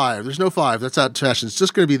never a 5. There's no 5. That's out of fashion. It's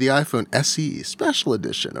just going to be the iPhone SE Special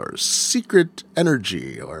Edition or Secret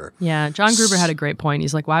Energy or... Yeah, John Gruber had a great point.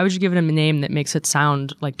 He's like, why would you give it a name that makes it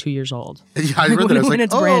sound like 2 years old? Yeah, I read that. I was when like,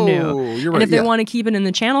 it's brand new. You're right. And if they want to keep it in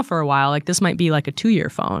the channel for a while, this might be like a 2-year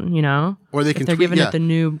phone, Or they can if they're giving it the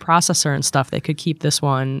new processor and stuff, they could keep this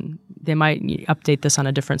one. They might update this on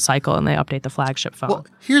a different cycle, and they update the flagship phone. Well,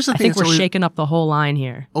 here's the thing. I think we're shaking up the whole line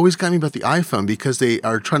here. Always got me about the iPhone because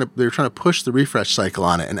they're trying to push the refresh cycle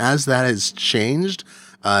on it, and as that has changed,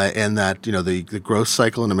 and that the growth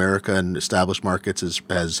cycle in America and established markets as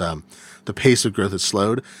the pace of growth has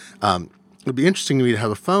slowed. It'd be interesting to me to have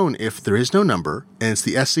a phone if there is no number and it's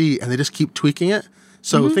the SE, and they just keep tweaking it.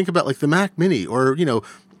 So think about the Mac Mini or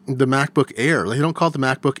the MacBook Air. They don't call it the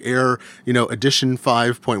MacBook Air, edition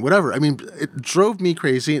 5 point whatever. I mean, it drove me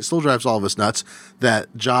crazy. It still drives all of us nuts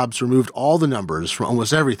that Jobs removed all the numbers from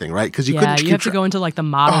almost everything, right? Because you couldn't. You have to go into like the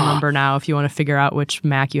model number now if you want to figure out which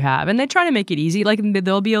Mac you have, and they try to make it easy. Like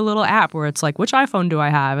there'll be a little app where it's like, which iPhone do I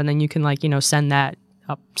have, and then you can send that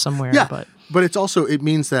up somewhere. Yeah. But it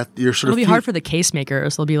means that you're it'll be hard for the case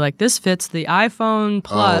makers. They'll be like, this fits the iPhone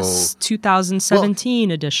Plus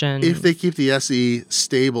 2017 edition. If they keep the SE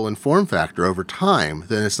stable in form factor over time,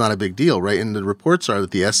 then it's not a big deal, right? And the reports are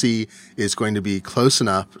that the SE is going to be close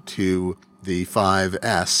enough to the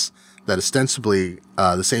 5S that ostensibly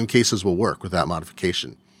the same cases will work with that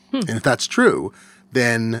modification. And if that's true,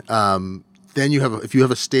 then if you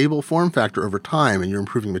have a stable form factor over time and you're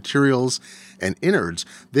improving materials and innards,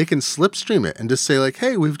 they can slipstream it and just say like,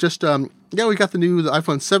 hey, we've just, we got the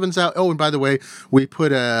iPhone 7's out. Oh, and by the way, we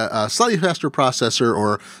put a slightly faster processor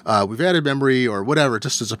or we've added memory or whatever,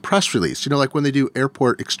 just as a press release. Like when they do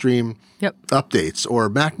Airport Extreme updates or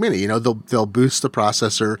Mac Mini, they'll boost the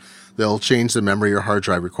processor, they'll change the memory or hard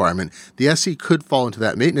drive requirement. The SE could fall into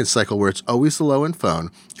that maintenance cycle where it's always the low-end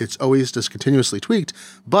phone. It's always just continuously tweaked,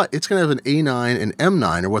 but it's going to have an A9 and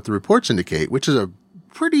M9 or what the reports indicate, which is a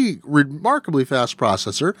pretty remarkably fast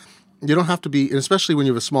processor. You don't have to be, and especially when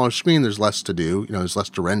you have a smaller screen, there's less to do, there's less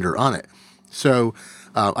to render on it. So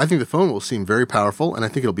I think the phone will seem very powerful, and I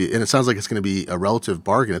think and it sounds like it's going to be a relative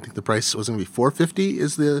bargain. I think the price was going to be $450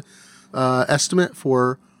 is the estimate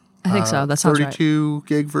for I think so. That sounds 32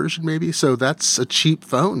 gig version maybe. So that's a cheap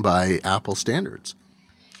phone by Apple standards.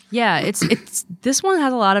 Yeah, it's this one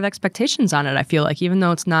has a lot of expectations on it, I feel like, even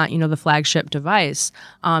though it's not, the flagship device,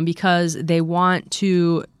 because they want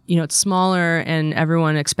to, it's smaller and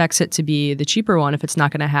everyone expects it to be the cheaper one if it's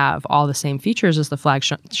not going to have all the same features as the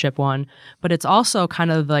flagship one. But it's also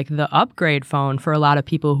kind of like the upgrade phone for a lot of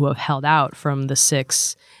people who have held out from the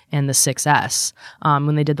 6 and the 6S.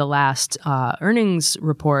 When they did the last earnings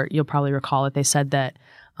report, you'll probably recall it, they said that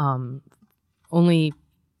only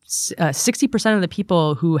 60% of the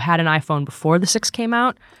people who had an iPhone before the 6 came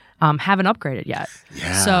out haven't upgraded yet.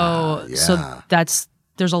 Yeah, so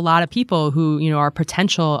there's a lot of people who are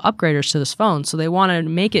potential upgraders to this phone. So they want to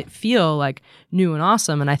make it feel like new and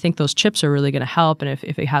awesome. And I think those chips are really going to help. And if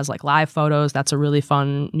it has like live photos, that's a really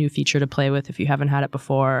fun new feature to play with if you haven't had it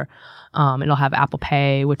before. It'll have Apple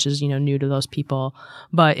Pay, which is new to those people,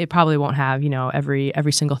 but it probably won't have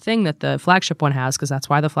every single thing that the flagship one has, because that's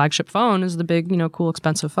why the flagship phone is the big cool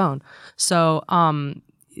expensive phone. So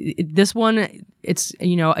this one, it's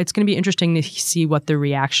it's going to be interesting to see what the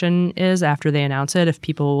reaction is after they announce it. If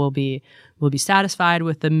people will be satisfied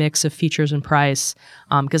with the mix of features and price,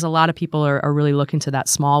 because a lot of people are really looking to that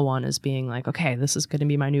small one as being like, okay, this is going to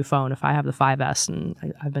be my new phone if I have the 5S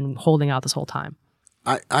and I've been holding out this whole time.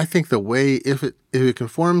 I think the way, if it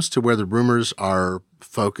conforms to where the rumors are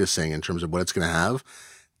focusing in terms of what it's going to have,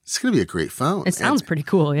 it's going to be a great phone. It sounds pretty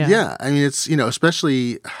cool, yeah. Yeah, I mean, it's,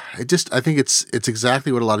 especially, I think it's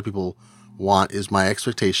exactly what a lot of people want is my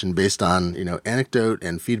expectation based on, anecdote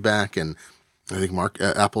and feedback. And I think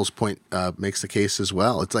Apple's point makes the case as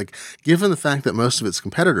well. It's like, given the fact that most of its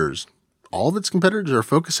competitors, all of its competitors are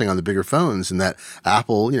focusing on the bigger phones, and that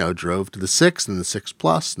Apple, drove to the 6 and the 6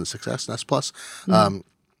 Plus and the 6S and S Plus,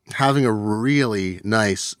 having a really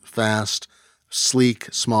nice, fast, sleek,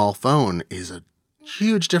 small phone is a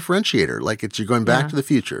huge differentiator. Like you're going back to the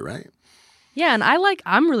future, right? Yeah, and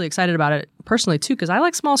I'm really excited about it personally too, because I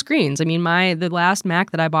like small screens. I mean, the last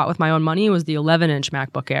Mac that I bought with my own money was the 11-inch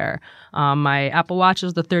MacBook Air. My Apple Watch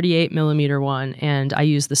is the 38 millimeter one, and I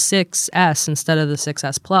use the 6S instead of the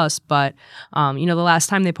 6S Plus. But the last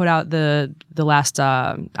time they put out the last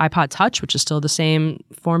iPod Touch, which is still the same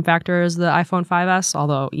form factor as the iPhone 5S,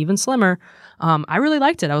 although even slimmer, I really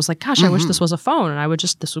liked it. I was like, gosh, I wish this was a phone, and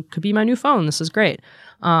this could be my new phone. This is great.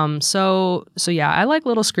 So yeah, I like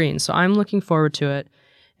little screens, so I'm looking forward to it.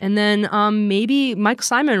 And then maybe Mike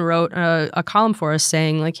Simon wrote a column for us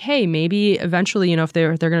saying like, hey, maybe eventually, if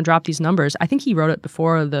they're going to drop these numbers. I think he wrote it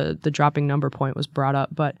before the dropping number point was brought up,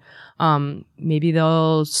 but maybe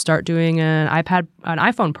they'll start doing an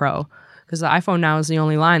iPhone Pro, because the iPhone now is the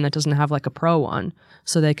only line that doesn't have like a Pro one.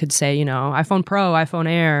 So they could say, iPhone Pro, iPhone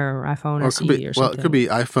Air, or iPhone SE or something. Well, it could be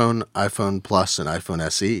iPhone Plus, and iPhone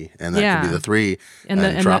SE, and that could be the three. And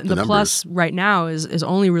the Plus right now is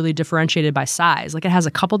only really differentiated by size. Like it has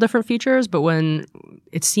a couple different features, but when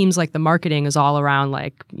it seems like the marketing is all around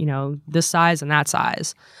like, this size and that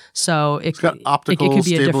size. So it's got optical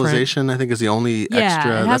stabilization, I think is the only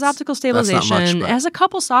extra. Yeah, it has optical stabilization. It has a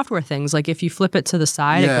couple software things. Like if you flip it to the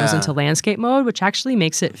side, it goes into landscape mode, which actually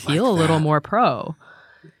makes it feel a little more pro.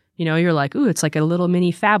 you're like, ooh, it's like a little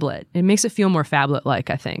mini phablet. It makes it feel more phablet-like,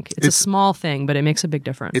 I think. It's a small thing, but it makes a big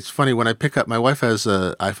difference. It's funny, when I pick up, my wife has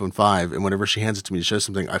an iPhone 5, and whenever she hands it to me to show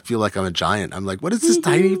something, I feel like I'm a giant. I'm like, what is this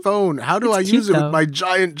tiny phone? How do I use it with my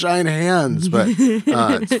giant hands? But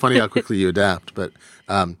it's funny how quickly you adapt. But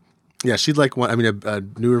she'd like a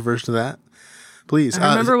newer version of that. Please.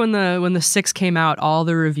 I remember when the 6 came out, all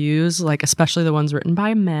the reviews, like especially the ones written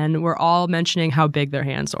by men, were all mentioning how big their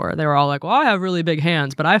hands were. They were all like, well, I have really big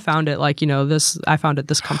hands, but I found it I found it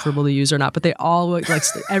this comfortable to use or not. But they all like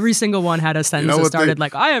every single one had a sentence that started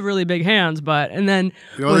like, I have really big hands, but, and then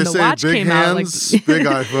when the watch came out, like big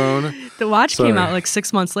iPhone. The watch came out like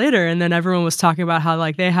 6 months later, and then everyone was talking about how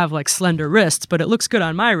like they have like slender wrists, but it looks good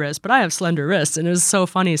on my wrist, but I have slender wrists. And it was so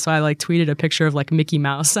funny. So I like tweeted a picture of like Mickey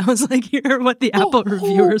Mouse. I was like, here are what the Apple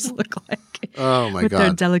reviewers look like. Oh my with God.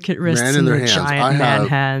 Their delicate wrists and their giant man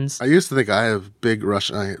hands. I used to think I have big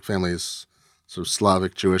Russian families, sort of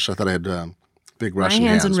Slavic, Jewish. I thought I had big Russian hands.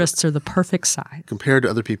 My hands and wrists are the perfect size. Compared to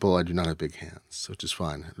other people, I do not have big hands, which is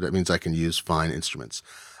fine. That means I can use fine instruments.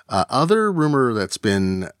 Other rumor that's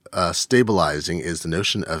been stabilizing is the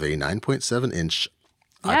notion of a 9.7-inch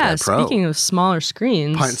iPad Pro. Speaking of smaller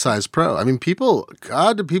screens. Pint-sized Pro. I mean, people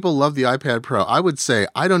love the iPad Pro. I would say,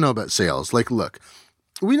 I don't know about sales. Like, look,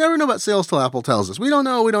 we never know about sales till Apple tells us. We don't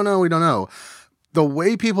know. The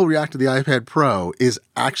way people react to the iPad Pro is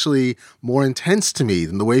actually more intense to me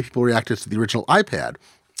than the way people reacted to the original iPad.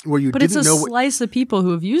 But it's a slice of people who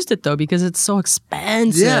have used it though, because it's so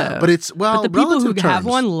expensive. Yeah, but the people who have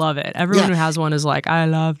one love it. Everyone who has one is like, I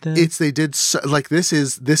love this. This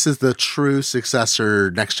is the true successor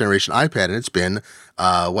next generation iPad, and it's been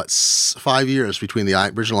 5 years between the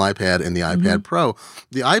original iPad and the iPad Pro.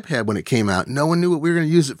 The iPad, when it came out, no one knew what we were going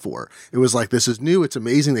to use it for. It was like, this is new, it's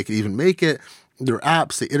amazing, they could even make it. Their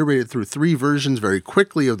apps, they iterated through 3 versions very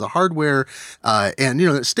quickly of the hardware, and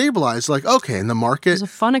it stabilized. Like, okay, in the market, it was a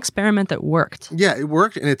fun experiment that worked. Yeah, it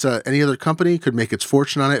worked, and it's any other company could make its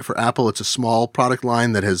fortune on it. For Apple, it's a small product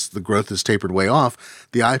line that the growth has tapered way off.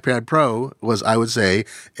 The iPad Pro was, I would say,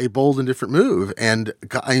 a bold and different move, and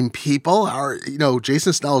people are,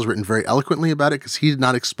 Jason Snell has written very eloquently about it because he did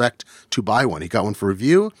not expect to buy one. He got one for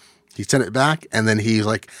review. He sent it back, and then he's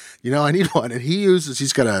like, I need one. And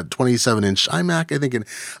he's got a 27-inch iMac, I think. And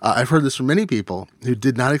I've heard this from many people who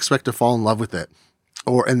did not expect to fall in love with it.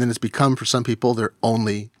 And then it's become, for some people, their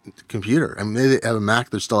only computer. I mean, they have a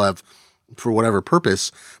Mac, they still have, for whatever purpose,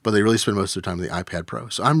 but they really spend most of their time on the iPad Pro.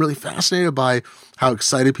 So I'm really fascinated by how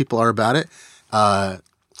excited people are about it.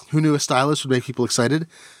 Who knew a stylus would make people excited?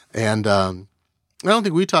 And I don't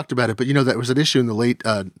think we talked about it, but that was an issue in the late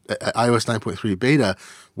iOS 9.3 beta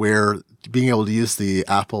where being able to use the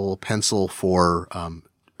Apple Pencil for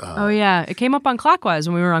it came up on Clockwise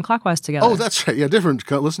when we were on Clockwise together. Oh, that's right. Yeah, different.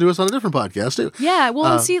 Listen to us on a different podcast too. Yeah,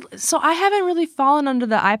 well, so I haven't really fallen under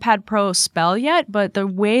the iPad Pro spell yet, but the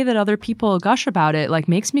way that other people gush about it like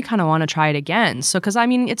makes me kind of want to try it again. So, because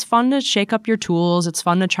it's fun to shake up your tools, it's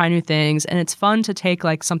fun to try new things, and it's fun to take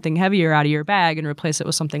like something heavier out of your bag and replace it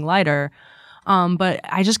with something lighter. But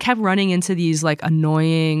I just kept running into these like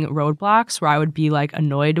annoying roadblocks where I would be like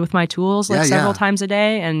annoyed with my tools several times a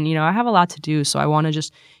day. And, I have a lot to do, so I want to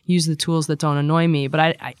just use the tools that don't annoy me.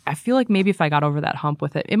 But I feel like maybe if I got over that hump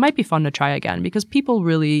with it, it might be fun to try again because people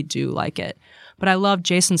really do like it. But I love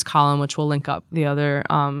Jason's column, which we'll link up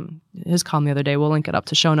his column the other day. We'll link it up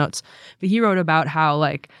to show notes. But he wrote about how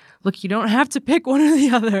like, look, you don't have to pick one or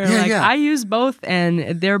the other. I use both,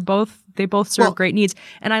 and they both serve great needs.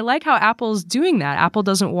 And I like how Apple's doing that. Apple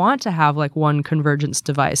doesn't want to have like one convergence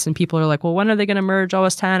device. And people are like, well, when are they going to merge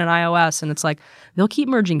OS X and iOS? And it's like, they'll keep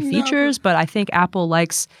merging features, but I think Apple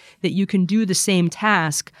likes that you can do the same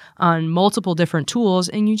task on multiple different tools,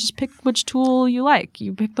 and you just pick which tool you like.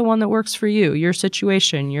 You pick the one that works for you, your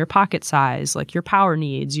situation, your pocket size, like your power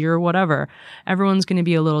needs, your whatever. Everyone's going to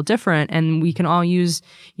be a little different, and we can all use,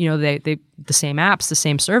 the same apps, the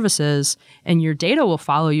same services, and your data will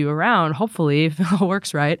follow you around, hopefully, if it all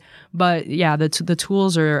works right. But yeah, the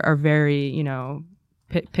tools are very,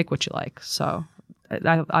 pick what you like. So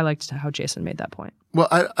I liked how Jason made that point. Well,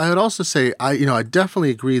 I would also say I definitely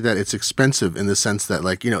agree that it's expensive in the sense that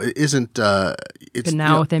it isn't. It's but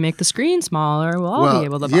now if they make the screen smaller, we'll all be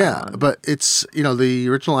able to buy one. But it's the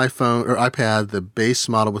original iPhone or iPad, the base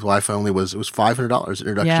model with Wi-Fi only was $500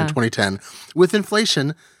 introduction in 2010. With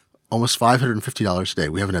inflation, almost $550 today.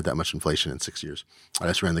 We haven't had that much inflation in 6 years. I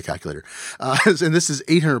just ran the calculator. And this is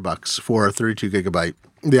 $800 for a 32 gigabyte,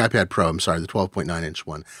 the iPad Pro, the 12.9 inch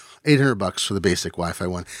one. $800 for the basic Wi-Fi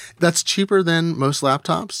one. That's cheaper than most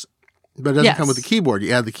laptops. But it doesn't Yes. come with the keyboard.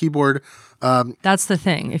 You add the keyboard. That's the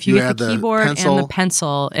thing. If you You get add the the keyboard pencil. and the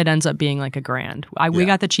pencil, it ends up being like $1,000. We Yeah.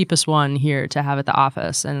 got the cheapest one here to have at the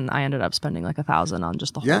office, and I ended up spending like $1,000 on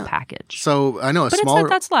just the whole Yeah. package. So I know a But smaller.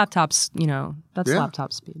 that's laptops, that's Yeah.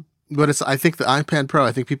 laptop speed. But I think the iPad Pro,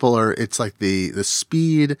 I think people are, it's like the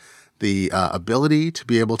speed, the ability to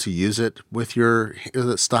be able to use it with your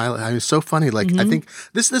style. I mean, it's so funny. Like, I think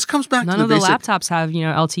this comes back None to of the the basic. laptops have,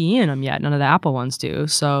 LTE in them yet. None of the Apple ones do.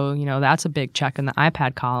 So, that's a big check in the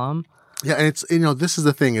iPad column. Yeah, and it's, this is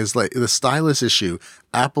the thing, is like the stylus issue.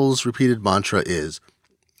 Apple's repeated mantra is,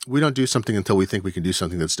 we don't do something until we think we can do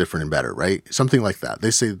something that's different and better, right? Something like that. They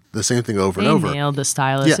say the same thing over They and over. nailed the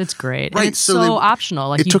stylus. Yeah. It's great. Right, And it's so so, they- optional.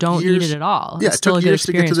 Like, it you took don't years- need it at all. Yeah, It's it still took a good years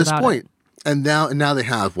to get to experience this without point. it. And now they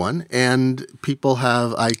have one, and people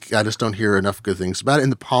have, I just don't hear enough good things about it.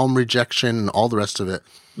 And the palm rejection and all the rest of it.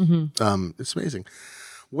 It's amazing.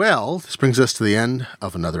 Well, this brings us to the end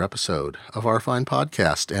of another episode of our fine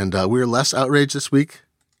podcast. And we're less outraged this week,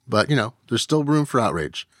 but, there's still room for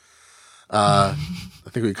outrage. I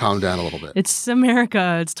think we calmed down a little bit. It's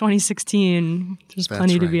America. It's 2016. There's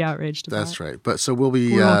plenty to be outraged about. That's right. But so we'll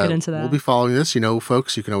be We won't get into that. We'll be following this.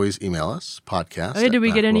 Folks, you can always email us, podcast. Oh, yeah, did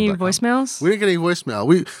we get any @macworld.com. voicemails? We didn't get any voicemail.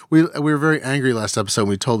 We were very angry last episode.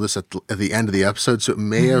 We told this at the end of the episode, so it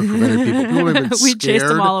may have prevented people. People may have been We chased them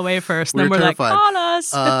scared. all away first. We Then were we're like, terrified. call us.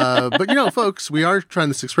 But folks, we are trying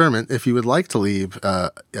this experiment. If you would like to leave a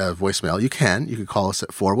voicemail, you can. You can call us at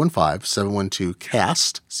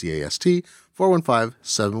 415-712-CAST, C-A-S-T,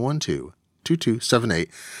 415-712-2278,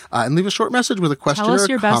 and leave a short message with a question Tell or us a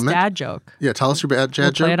your best comment. dad joke. Yeah, tell us your bad We'll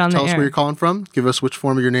dad joke. play it on the Tell us air. where you're calling from. Give us which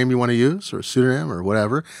form of your name you want to use, or a pseudonym, or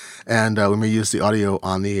whatever. And we may use the audio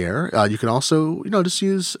on the air. You can also, just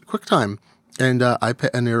use QuickTime and iPad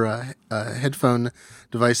and your headphone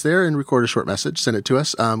device there, and record a short message. Send it to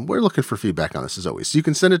us. We're looking for feedback on this as always. So you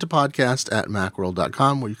can send it to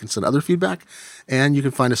podcast@macworld.com, where you can send other feedback, and you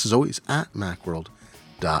can find us as always at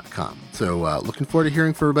macworld.com. So looking forward to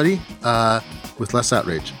hearing from everybody with less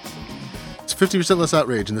outrage. It's 50% less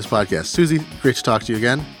outrage in this podcast. Susie, great to talk to you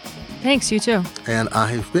again. Thanks, you too. And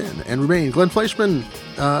I've been and remain Glenn Fleischman,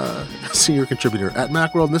 senior contributor at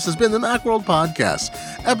Macworld. And this has been the Macworld Podcast,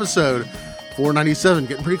 episode 497.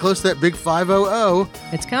 Getting pretty close to that big 500.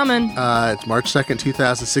 It's coming. It's March 2nd,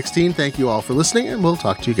 2016. Thank you all for listening, and we'll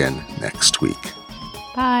talk to you again next week.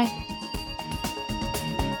 Bye.